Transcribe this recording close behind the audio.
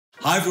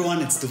Hi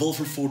everyone, it's Devil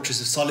from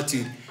Fortress of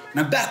Solitude, and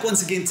I'm back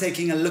once again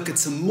taking a look at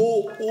some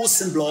more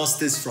awesome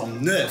blasters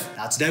from NERF.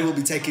 Now today we'll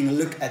be taking a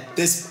look at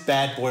this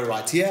bad boy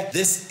right here.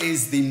 This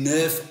is the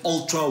NERF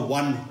Ultra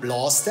One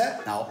blaster.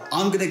 Now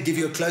I'm going to give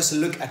you a closer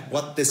look at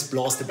what this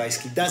blaster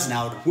basically does and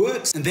how it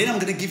works, and then I'm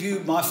going to give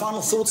you my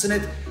final thoughts on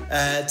it,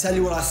 tell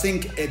you what I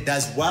think it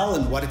does well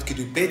and what it could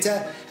do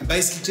better, and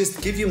basically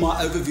just give you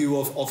my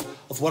overview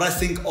of what I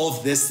think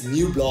of this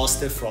new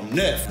blaster from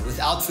NERF. And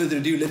without further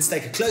ado, let's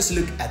take a closer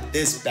look at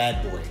this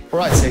bad boy.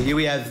 Alright, so here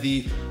we have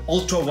the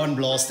Ultra One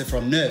blaster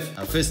from NERF.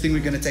 Now, first thing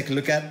we're going to take a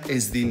look at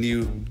is the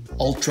new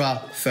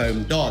Ultra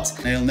Foam Dart.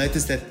 Now you'll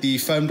notice that the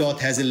foam dart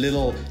has a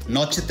little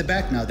notch at the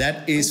back. Now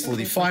that is for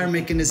the fire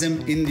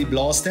mechanism in the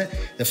blaster.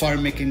 The fire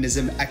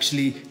mechanism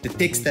actually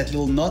detects that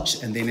little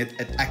notch and then it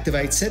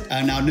activates it.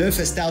 Now NERF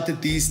has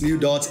touted these new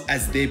darts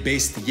as their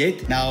best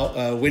yet.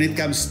 Now when it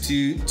comes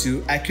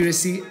to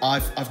accuracy,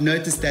 I've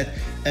noticed that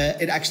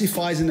it actually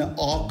fires in an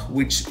arc,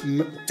 which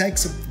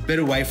takes a bit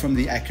away from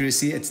the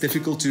accuracy. It's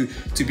difficult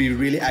to be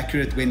really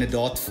accurate when a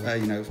dart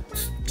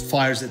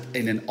fires it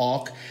in an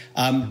arc.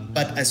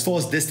 But as far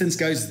as distance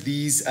goes,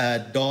 these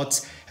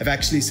darts have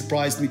actually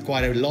surprised me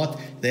quite a lot.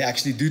 They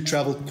actually do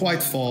travel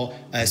quite far,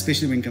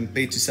 especially when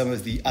compared to some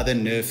of the other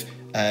NERF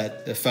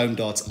foam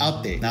darts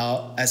out there.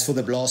 Now, as for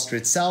the blaster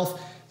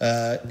itself,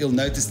 you'll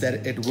notice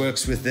that it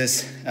works with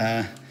this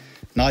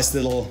nice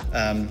little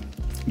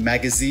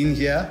magazine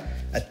here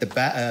at the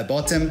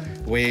bottom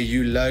where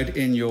you load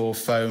in your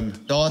foam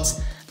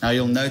darts. Now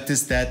you'll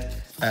notice that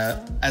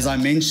as I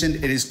mentioned,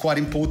 it is quite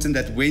important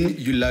that when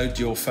you load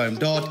your foam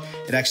dart,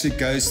 it actually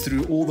goes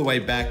through all the way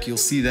back. You'll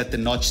see that the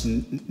notch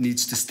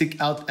needs to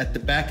stick out at the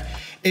back.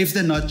 If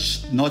the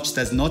notch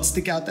does not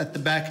stick out at the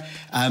back,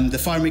 the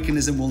fire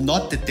mechanism will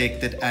not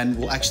detect it and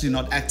will actually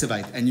not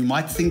activate. And you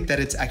might think that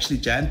it's actually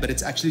jammed, but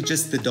it's actually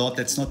just the dart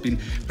that's not been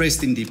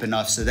pressed in deep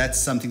enough. So that's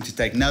something to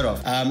take note of.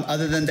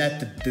 Other than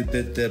that,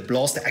 the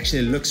blaster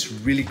actually looks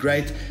really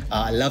great.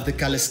 I love the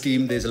color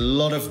scheme. There's a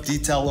lot of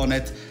detail on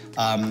it.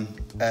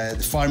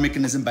 The fire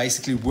mechanism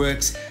basically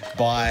works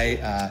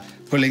by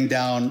pulling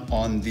down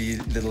on the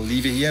little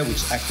lever here,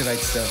 which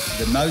activates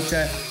the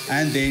motor,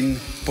 and then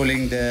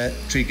pulling the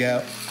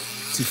trigger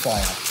to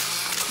fire.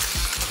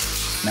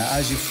 Now,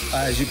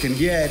 as you can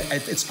hear,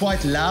 it's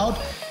quite loud,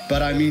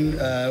 but I mean,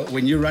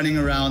 when you're running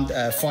around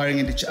firing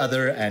at each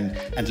other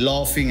and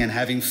laughing and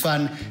having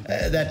fun,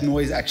 that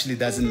noise actually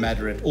doesn't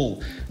matter at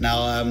all.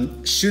 Now,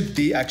 should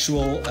the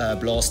actual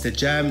blaster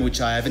jam, which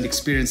I haven't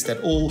experienced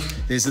at all,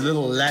 there's a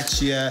little latch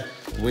here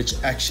which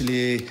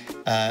actually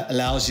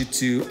allows you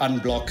to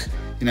unblock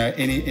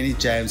any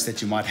jams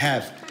that you might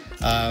have.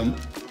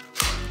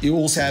 You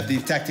also have the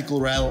tactical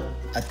rail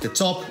at the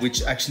top,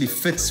 which actually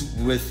fits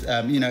with,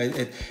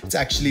 it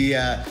actually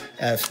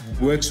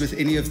works with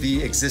any of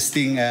the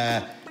existing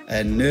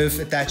NERF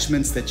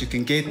attachments that you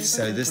can get.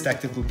 So this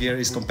tactical gear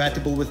is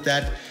compatible with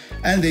that.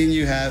 And then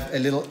you have a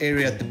little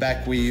area at the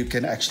back where you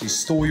can actually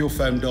store your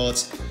foam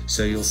darts.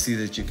 So you'll see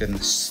that you can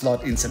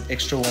slot in some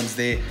extra ones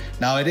there.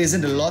 Now it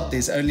isn't a lot,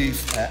 there's only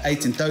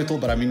 8 in total,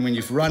 but I mean, when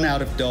you've run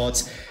out of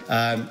darts,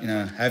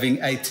 having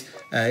 8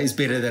 is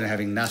better than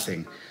having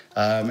nothing.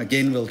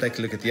 Again, we'll take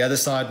a look at the other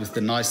side with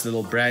the nice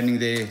little branding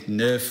there,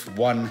 NERF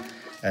One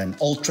and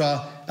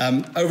Ultra.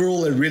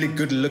 Overall, a really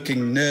good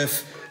looking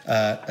NERF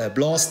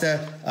blaster,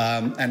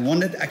 and one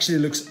that actually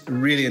looks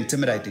really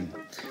intimidating.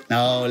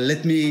 Now,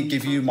 let me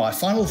give you my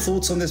final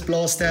thoughts on this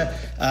blaster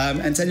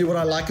and tell you what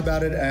I like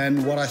about it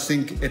and what I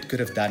think it could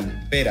have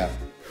done better.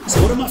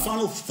 So what are my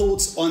final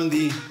thoughts on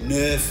the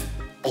NERF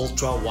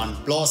Ultra One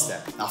blaster?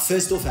 Now,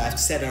 first off, I have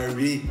to say that I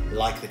really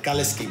like the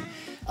color scheme.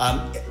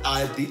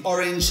 The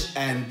orange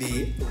and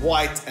the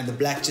white and the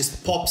black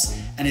just pops,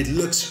 and it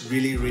looks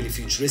really, really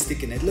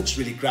futuristic, and it looks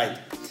really great.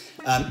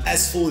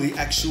 As for the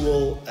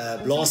actual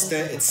blaster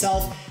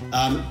itself,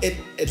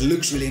 it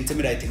looks really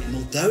intimidating, and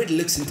although it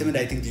looks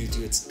intimidating due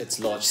to its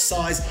large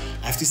size,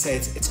 I have to say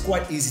it's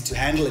quite easy to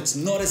handle. It's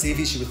not as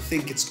heavy as you would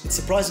think. It's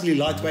surprisingly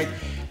lightweight,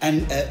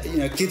 and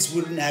kids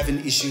wouldn't have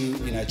an issue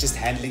just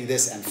handling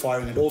this and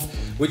firing it off,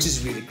 which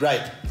is really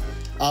great.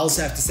 I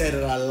also have to say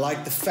that I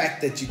like the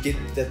fact that you get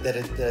that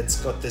it's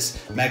got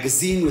this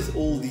magazine with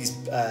all these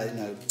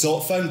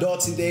foam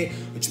darts in there,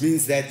 which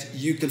means that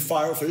you can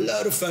fire off a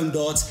load of foam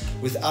darts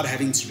without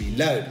having to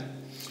reload.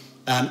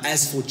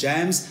 As for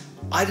jams,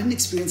 I didn't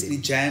experience any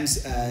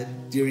jams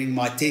during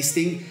my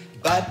testing,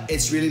 but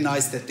it's really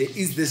nice that there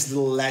is this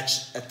little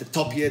latch at the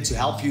top here to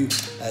help you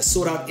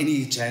sort out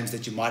any jams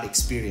that you might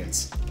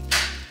experience.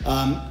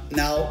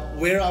 Now,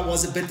 where I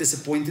was a bit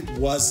disappointed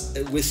was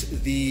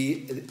with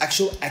the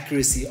actual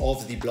accuracy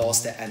of the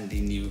blaster and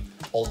the new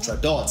Ultra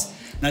darts.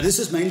 Now, this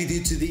was mainly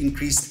due to the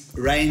increased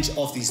range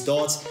of these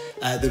darts.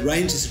 The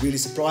range is really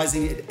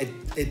surprising.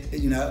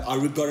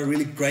 I got a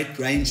really great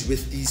range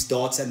with these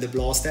darts and the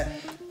blaster,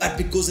 but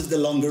because of the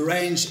longer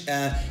range,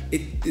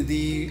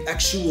 the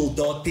actual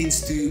dart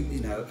tends to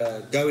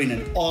go in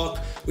an arc,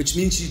 which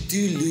means you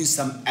do lose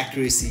some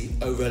accuracy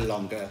over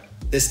longer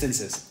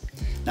distances.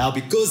 Now,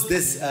 because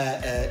this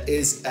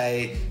is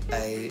a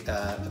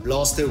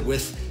blaster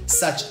with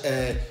such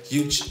a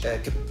huge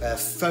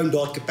foam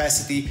dart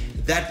capacity.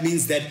 That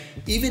means that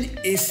even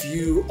if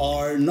you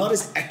are not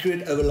as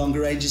accurate over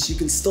longer ranges, you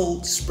can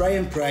still spray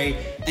and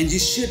pray, and you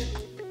should,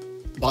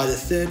 by the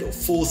third or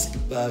fourth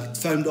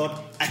foam dart,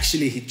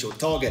 actually hit your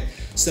target.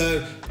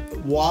 So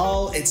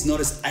while it's not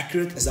as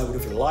accurate as I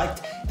would have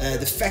liked,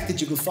 the fact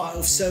that you can fire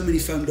off so many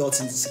foam darts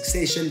in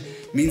succession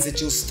means that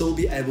you'll still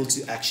be able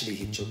to actually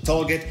hit your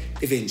target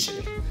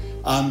eventually.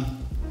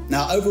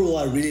 Now overall,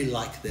 I really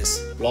like this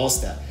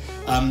blaster.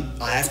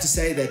 I have to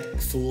say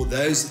that for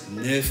those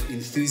Nerf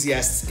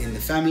enthusiasts in the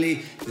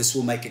family, this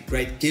will make a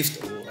great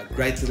gift or a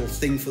great little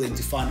thing for them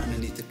to find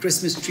underneath the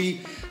Christmas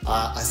tree.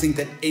 I think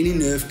that any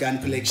Nerf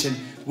gun collection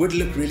would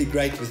look really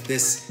great with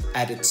this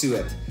added to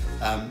it.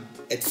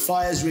 It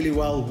fires really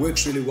well,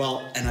 works really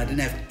well, and I didn't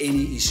have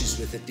any issues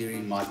with it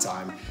during my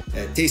time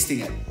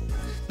testing it.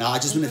 Now I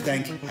just want to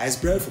thank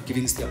Hasbro for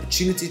giving us the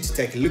opportunity to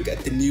take a look at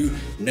the new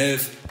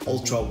NERF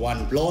Ultra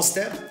One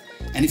blaster.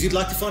 And if you'd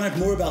like to find out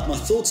more about my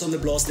thoughts on the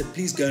blaster,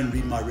 please go and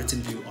read my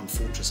written view on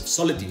Fortress of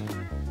Solitude.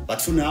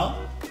 But for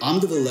now, I'm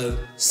the Willow,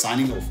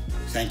 signing off.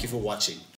 Thank you for watching.